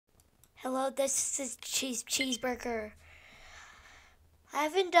Hello, this is Cheeseburger. I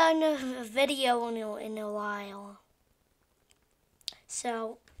haven't done a video in a while,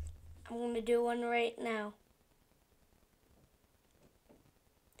 so I'm going to do one right now.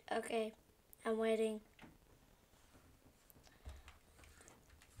 Okay, I'm waiting.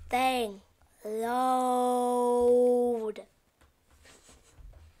 Dang, load.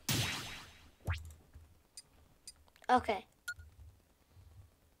 Okay.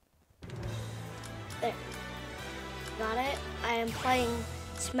 There. Got it? I am playing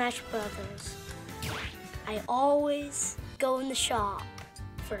Smash Brothers. I always go in the shop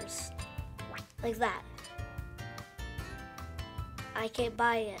first. Like that. I can't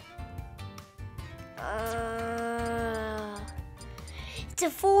buy it. It's a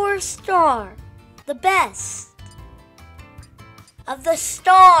 4-star. The best. Of the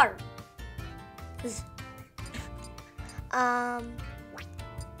star. 'Cause,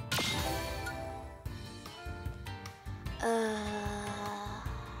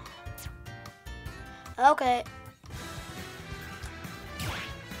 okay.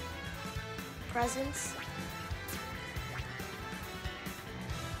 Presents.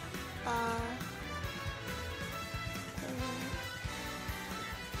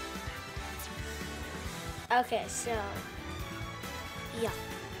 Okay, so yeah,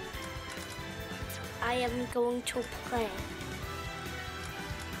 I am going to play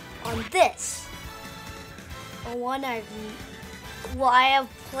on this. One I have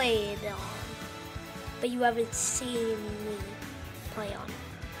played on, but you haven't seen me play on.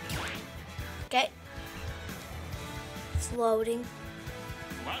 Okay, it's loading.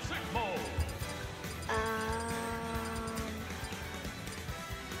 Classic mode.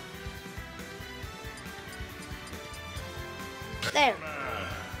 There.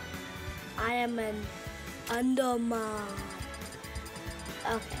 I am an Underman.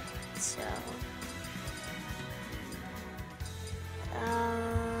 Okay, so.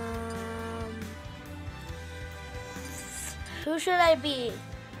 Who should I be?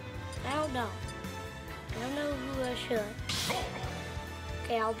 I don't know. I don't know who I should.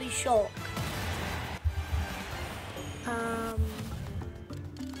 Okay, I'll be Shulk.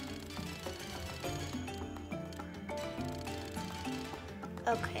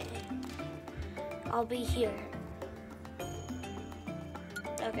 Okay. I'll be here.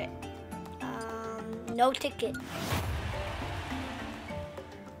 Okay. No ticket.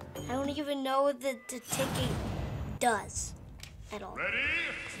 I don't even know what the ticket does at all. Ready?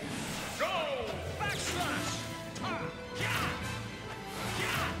 Go! Backslash!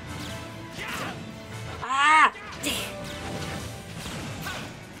 Ah!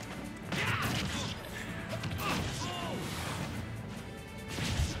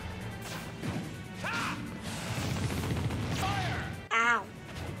 Ow.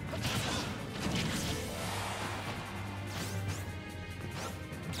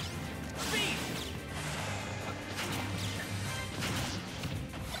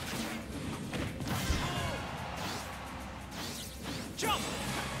 Jump!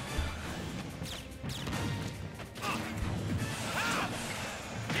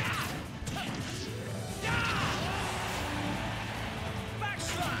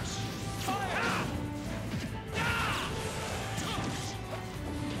 Backslash! Fire! Backslash! Fire!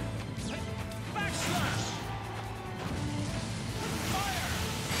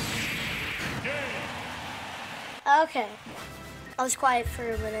 Okay. I was quiet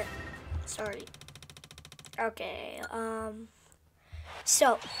for a minute. Sorry. Okay,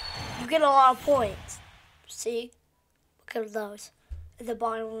 so, you get a lot of points. See? Look at those. At the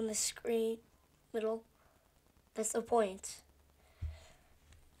bottom of the screen, middle. That's the points.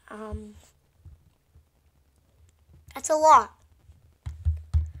 That's a lot.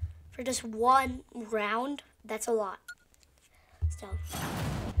 For just one round, that's a lot.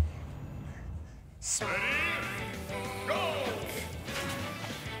 So. Go!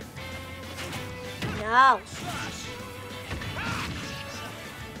 No.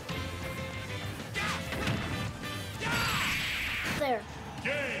 There.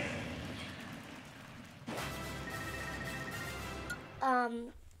 Game!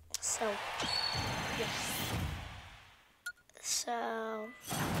 So, yes. So.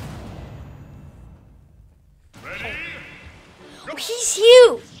 Ready? Oh, he's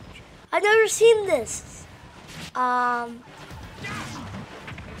huge! I've never seen this.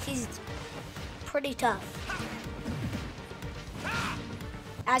 He's pretty tough.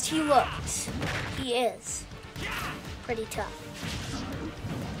 As he looks, he is pretty tough.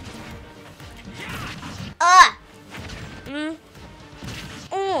 Ah!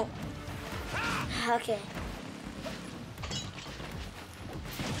 Okay.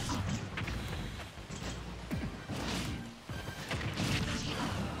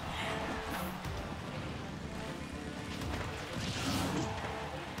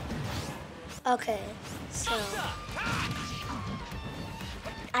 Okay, so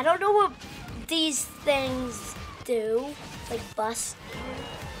I don't know what these things do, like bust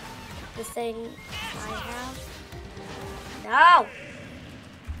the thing I have. No!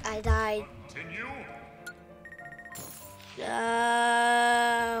 I died. Continue.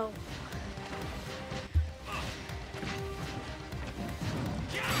 No!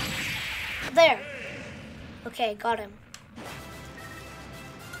 There! Okay, got him.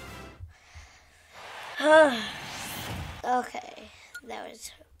 Okay, that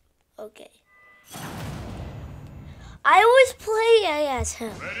was okay. I always play as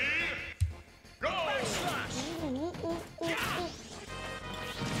him. Ready? Go!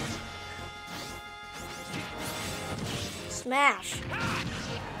 Smash.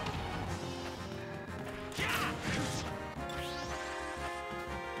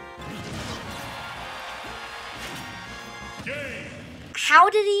 Game. How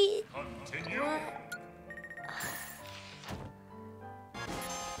did he? Continue. What?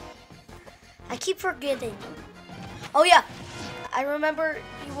 I keep forgetting. Oh yeah, I remember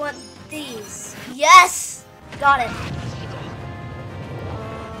you want these. Yes! Got it.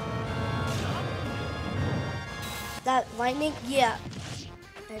 That lightning? Yeah.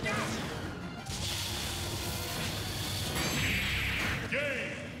 I know.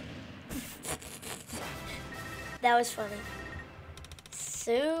 Game. That was funny.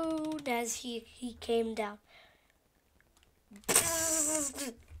 Soon as he came down.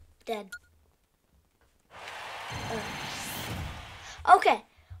 Dead. Okay.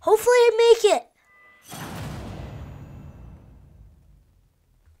 Hopefully I make it.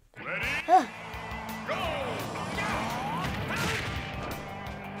 Ready? Huh. Go!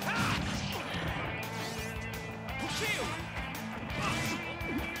 Shield.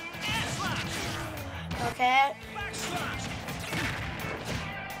 Air slash. Okay. Backslash.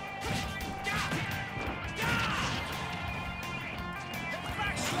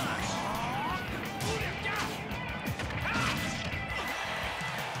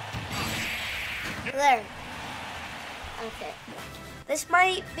 There. Okay. This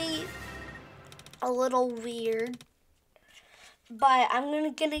might be a little weird, but I'm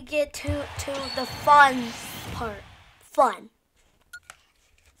gonna get to the fun part. Fun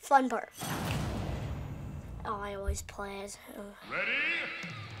part. Oh, I always play as him. Ready?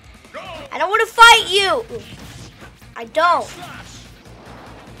 Go! I don't want to fight you. I don't.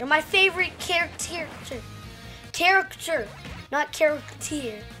 You're my favorite character. Character, not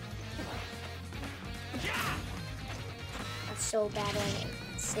character. I'm so bad at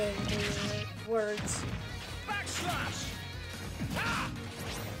saying the words. Backslash.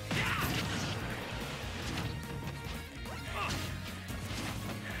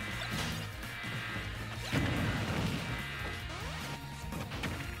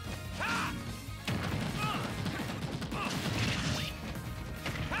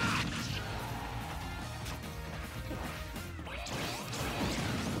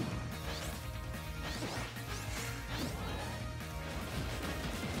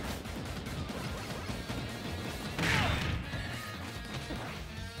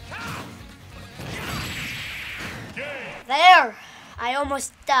 There! I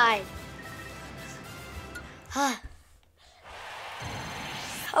almost died.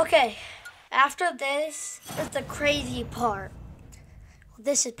 Okay, after this is the crazy part. Well,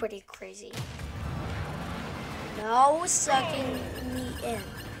 this is pretty crazy. No sucking me in.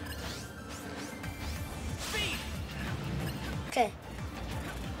 Okay.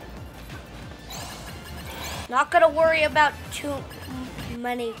 Not gonna worry about too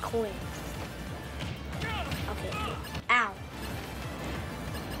many coins. Okay. Ow.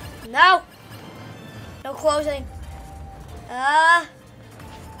 No! No closing.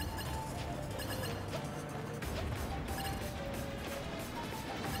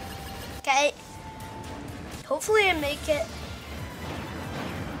 Okay. Hopefully I make it.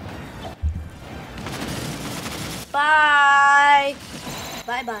 Bye.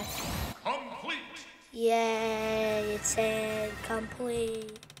 Bye-bye. Complete. Yay, it said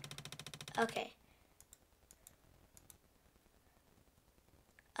complete. Okay.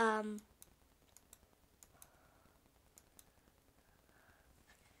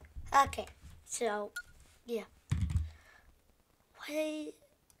 Okay, so, yeah. Wait.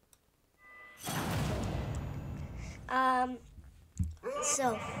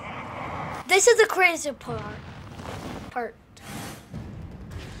 So, this is the crazy part.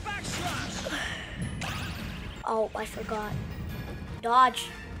 Backslash. Oh, I forgot. Dodge.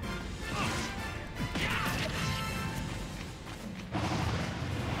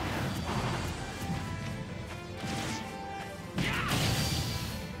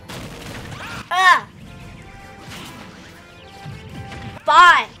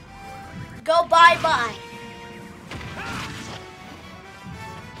 Bye. Go bye-bye.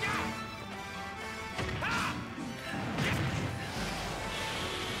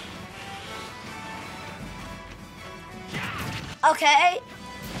 Okay.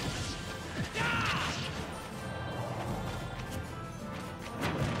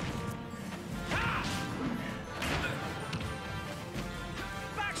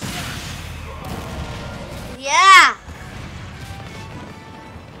 Yeah.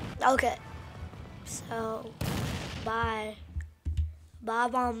 Okay. So, bye.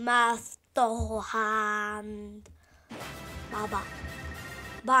 Baba Master Hand. Baba.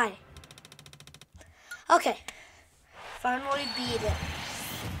 Bye. Okay. Finally beat it.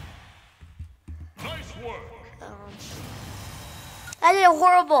 Nice work. I did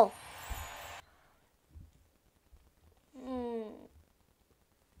horrible.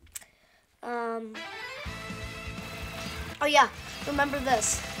 Oh yeah, remember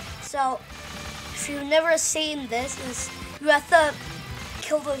this. So, if you've never seen this, is you have to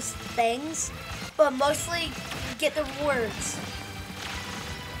kill those things, but mostly get the rewards.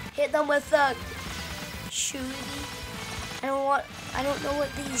 Hit them with the shooty. I don't know what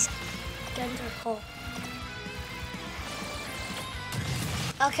these guns are called.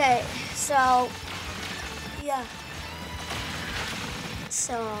 Okay, so yeah.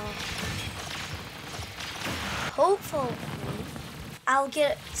 So hopefully I'll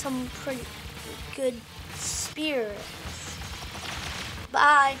get some pretty good spirits.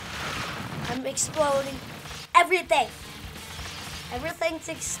 Bye. I'm exploding. Everything. Everything's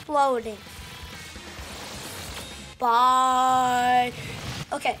exploding. Bye.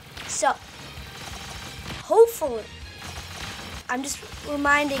 Okay, so hopefully, I'm just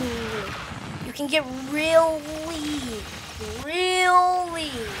reminding you, you can get really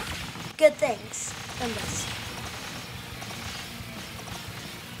good things from this.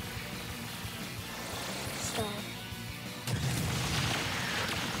 So,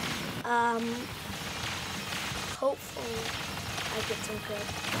 hopefully I get some good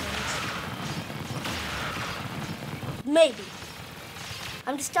things. Maybe.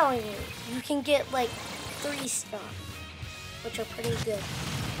 I'm just telling you, you can get like 3-star, which are pretty good.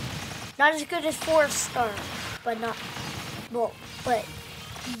 Not as good as 4-star, but not, well, but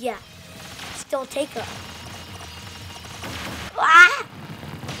yeah, still take them. Ah!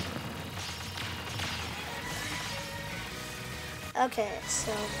 Okay,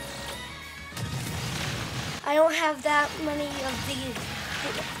 so I don't have that many of these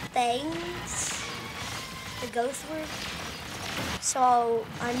things to go through, so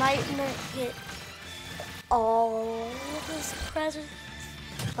I might not get all of these presents,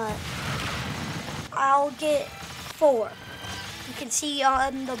 but I'll get 4. You can see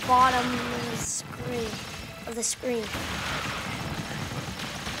on the bottom of the screen.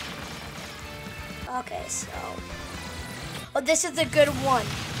 Okay, so this is a good one.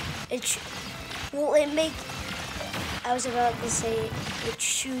 I was about to say it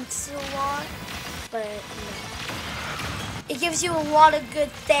shoots a lot, but no. It gives you a lot of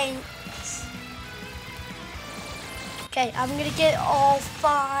good things. Okay, I'm gonna get all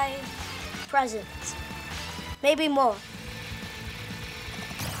 5 presents. Maybe more.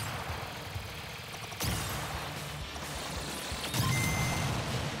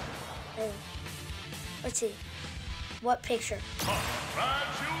 Hey, let's see. What picture?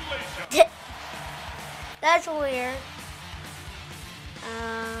 Congratulations. That's weird.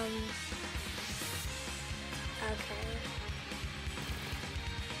 Okay.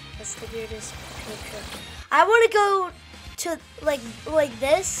 That's the weirdest picture. I want to go to like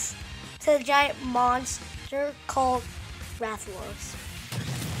this to the giant monster called Rathalos.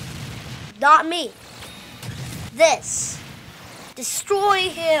 Not me. This. Destroy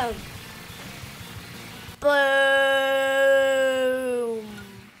him. Boom.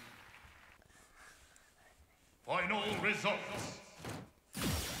 Final results.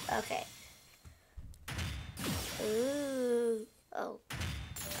 Okay. Ooh. Oh.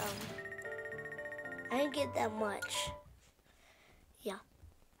 I didn't get that much. Yeah.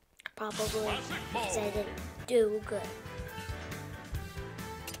 Probably because I didn't do good.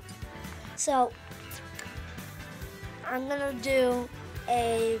 So, I'm gonna do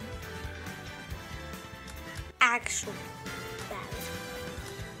a actual battle.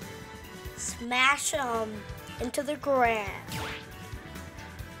 Smash them into the ground.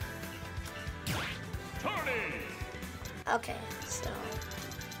 Tony. Okay, so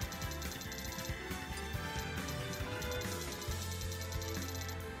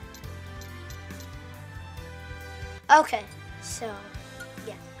okay, so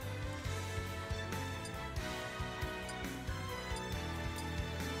yeah.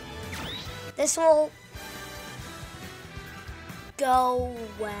 This will go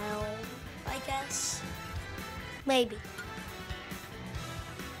well, I guess. Maybe.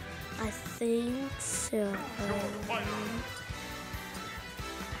 I think so.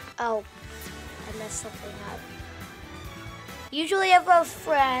 Oh, I messed something up. Usually I have a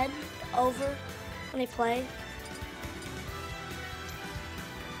friend over when I play.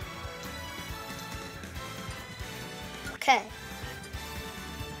 Okay.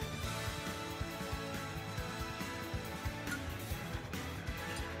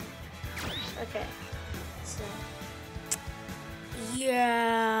 Okay. So,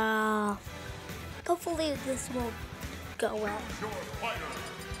 yeah. Hopefully this will go well.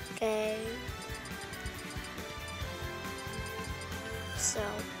 Okay. So,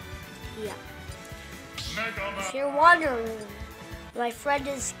 yeah. If you're wondering, my friend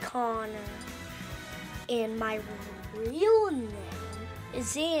is Connor, and my real name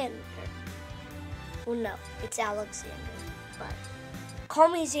is Xander. Well, no, it's Alexander, but call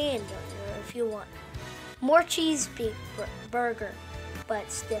me Xander if you want. More Cheeseburger, but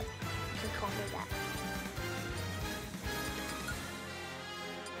still, you can call me that.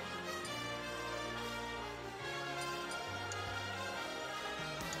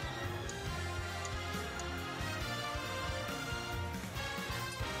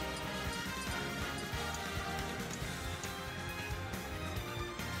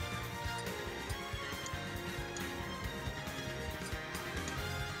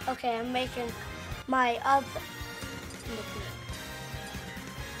 Okay, I'm making my other nickname.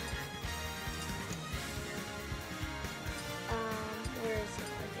 Where is it?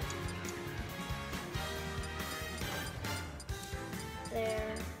 Okay.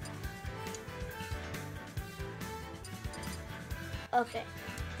 There. Okay,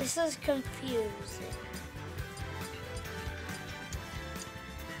 this is confusing.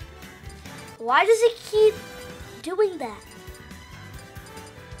 Why does it keep doing that?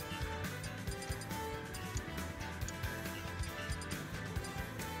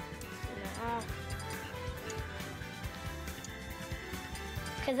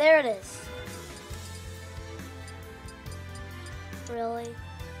 Okay, there it is. Really?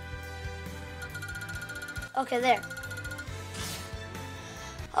 Okay, there.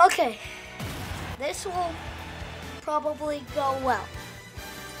 Okay, this will probably go well.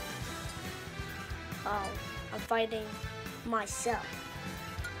 Oh, I'm fighting myself.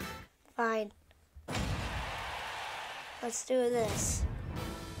 Fine. Let's do this.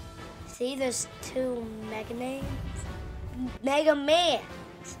 See, there's two Mega names. Mega Mans,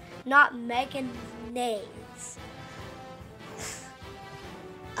 not Mega names.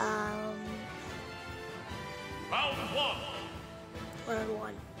 Round one. Round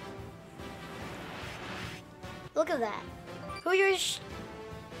one. Look at that. Who you're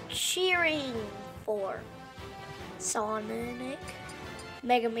cheering for? Sonic.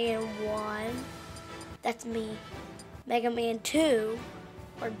 Mega Man 1. That's me. Mega Man 2.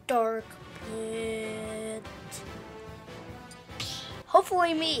 Or Dark Pit.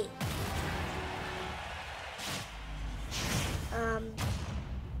 Hopefully me.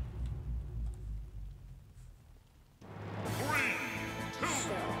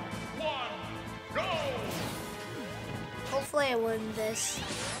 Hopefully I win this.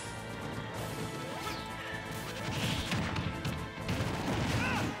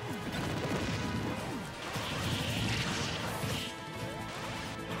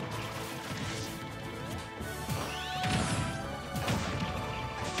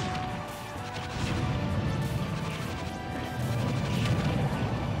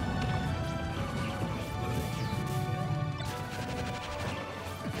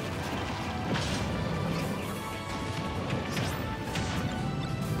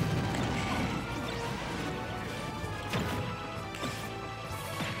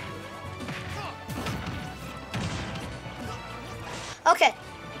 Okay.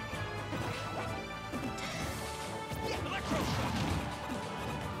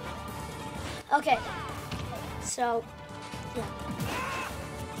 Okay. So, yeah.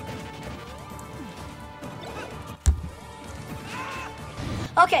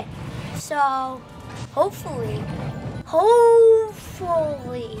 Okay. So, hopefully,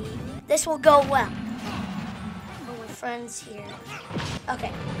 this will go well. Oh, my friend's here.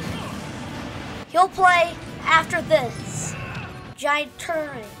 Okay. He'll play after this. Giant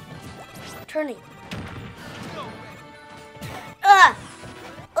turning.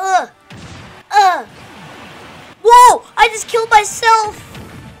 Whoa! I just killed myself!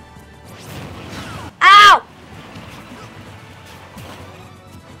 Ow!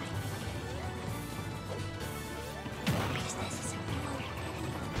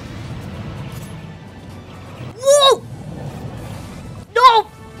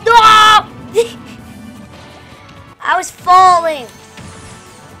 falling.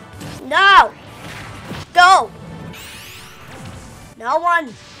 No. Go. No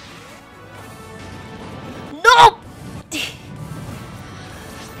one. No.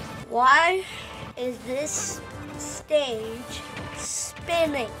 Why is this stage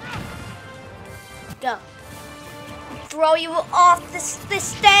spinning? Go. Throw you off this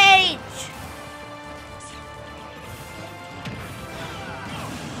stage.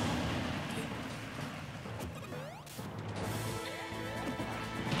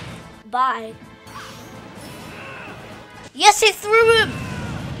 Bye. Yes, he threw him.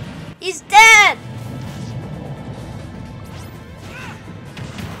 He's dead.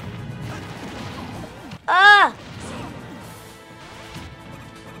 Ah.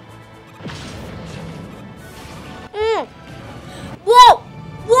 Whoa!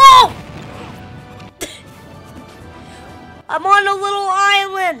 Whoa! I'm on a little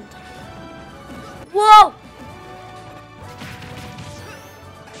island. Whoa!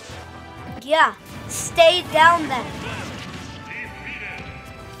 Yeah, stay down there.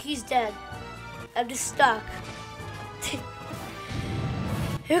 He's dead. I'm just stuck.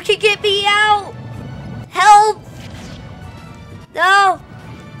 Who can get me out? Help! No!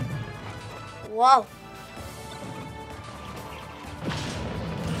 Whoa.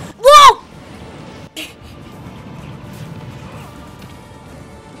 Whoa!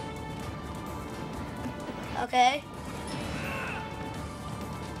 Okay.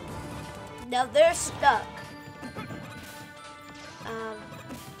 Now they're stuck.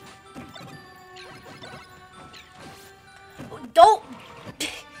 Don't.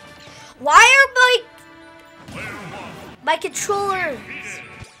 Why are my controllers?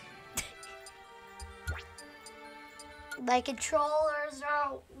 My controllers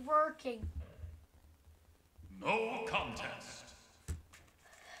aren't working. No contest.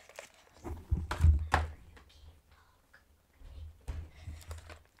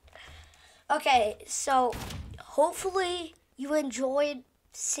 Okay, so hopefully you enjoyed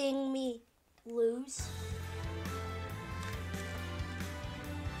seeing me lose.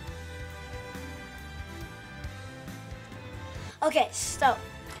 Okay, so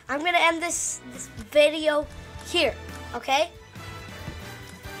I'm gonna end this video here, okay?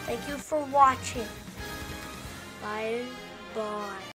 Thank you for watching. Bye-bye.